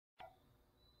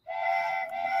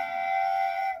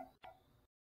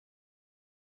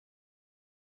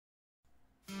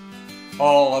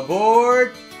All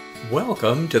aboard!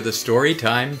 Welcome to the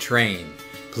Storytime Train.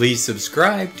 Please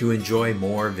subscribe to enjoy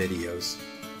more videos.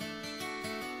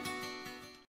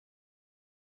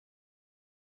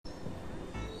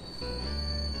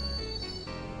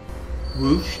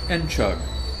 Whoosh and Chug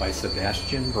by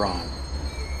Sebastian Braun.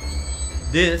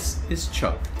 This is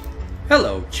Chug.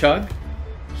 Hello, Chug.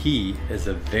 He is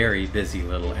a very busy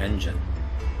little engine.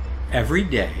 Every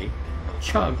day,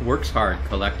 Chug works hard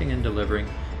collecting and delivering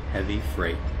heavy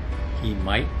freight. He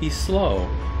might be slow,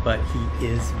 but he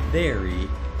is very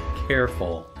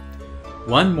careful.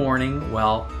 One morning,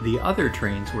 while the other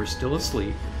trains were still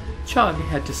asleep, Chug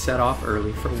had to set off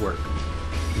early for work.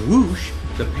 Whoosh,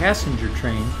 the passenger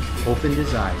train, opened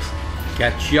his eyes.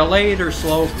 "Catch you later,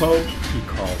 slowpoke," he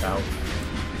called out.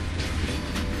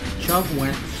 Chug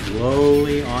went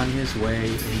slowly on his way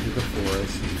into the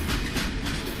forest,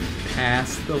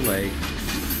 past the lake,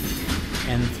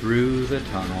 and through the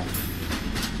tunnel.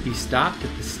 He stopped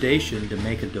at the station to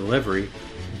make a delivery,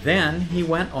 then he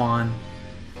went on.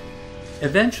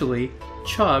 Eventually,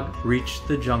 Chug reached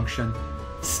the junction.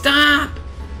 "Stop!"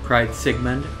 cried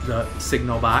Sigmund, the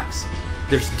signal box.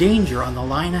 "There's danger on the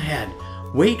line ahead.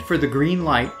 Wait for the green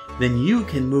light, then you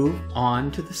can move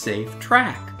on to the safe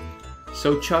track."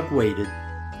 So Chug waited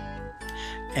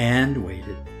and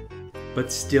waited,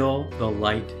 but still the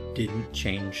light didn't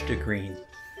change to green.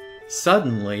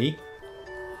 Suddenly,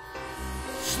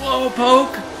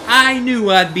 "Slowpoke, I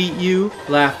knew I'd beat you,"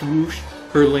 laughed Whoosh,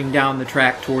 hurtling down the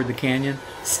track toward the canyon.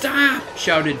 "Stop!"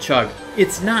 shouted Chug.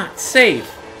 "It's not safe."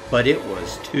 But it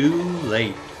was too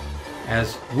late.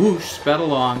 As Whoosh sped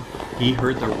along, he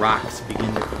heard the rocks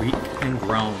begin to creak and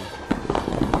groan.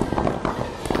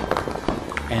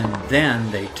 And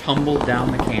then they tumbled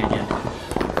down the canyon.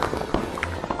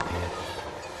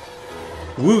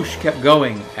 Whoosh kept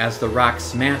going as the rocks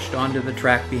smashed onto the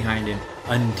track behind him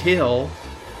until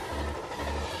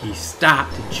he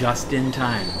stopped just in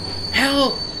time.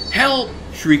 "Help! Help!"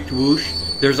 shrieked Whoosh.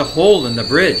 "There's a hole in the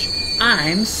bridge.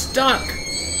 I'm stuck!"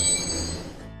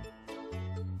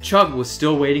 Chug was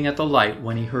still waiting at the light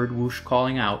when he heard Whoosh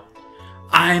calling out.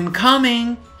 "I'm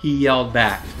coming!" he yelled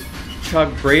back.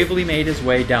 Chug bravely made his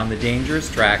way down the dangerous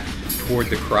track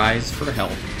toward the cries for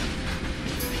help.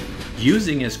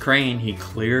 Using his crane, he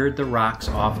cleared the rocks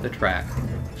off the track,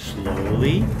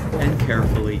 slowly and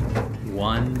carefully,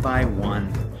 one by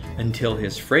one, until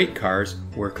his freight cars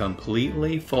were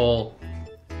completely full.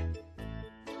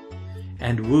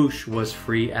 And Whoosh was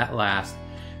free at last.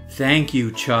 "Thank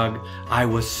you, Chug. I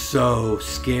was so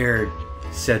scared,"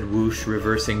 said Whoosh,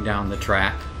 reversing down the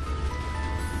track.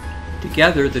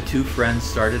 Together, the two friends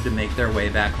started to make their way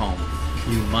back home.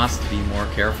 "You must be more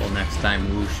careful next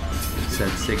time, Whoosh,"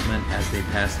 said Sigmund as they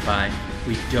passed by.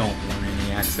 "We don't want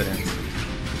any accidents."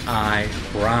 "I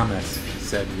promise,"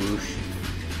 said Whoosh.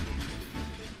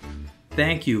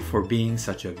 "Thank you for being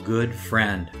such a good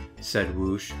friend," said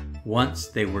Whoosh, once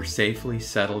they were safely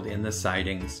settled in the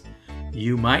sidings.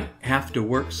 "You might have to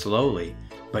work slowly,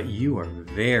 but you are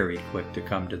very quick to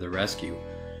come to the rescue."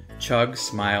 Chug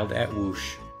smiled at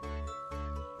Whoosh.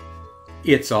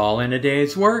 "It's all in a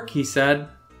day's work," he said.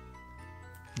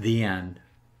 The end.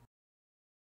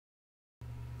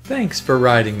 Thanks for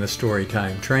riding the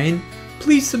Storytime Train.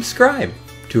 Please subscribe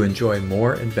to enjoy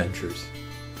more adventures.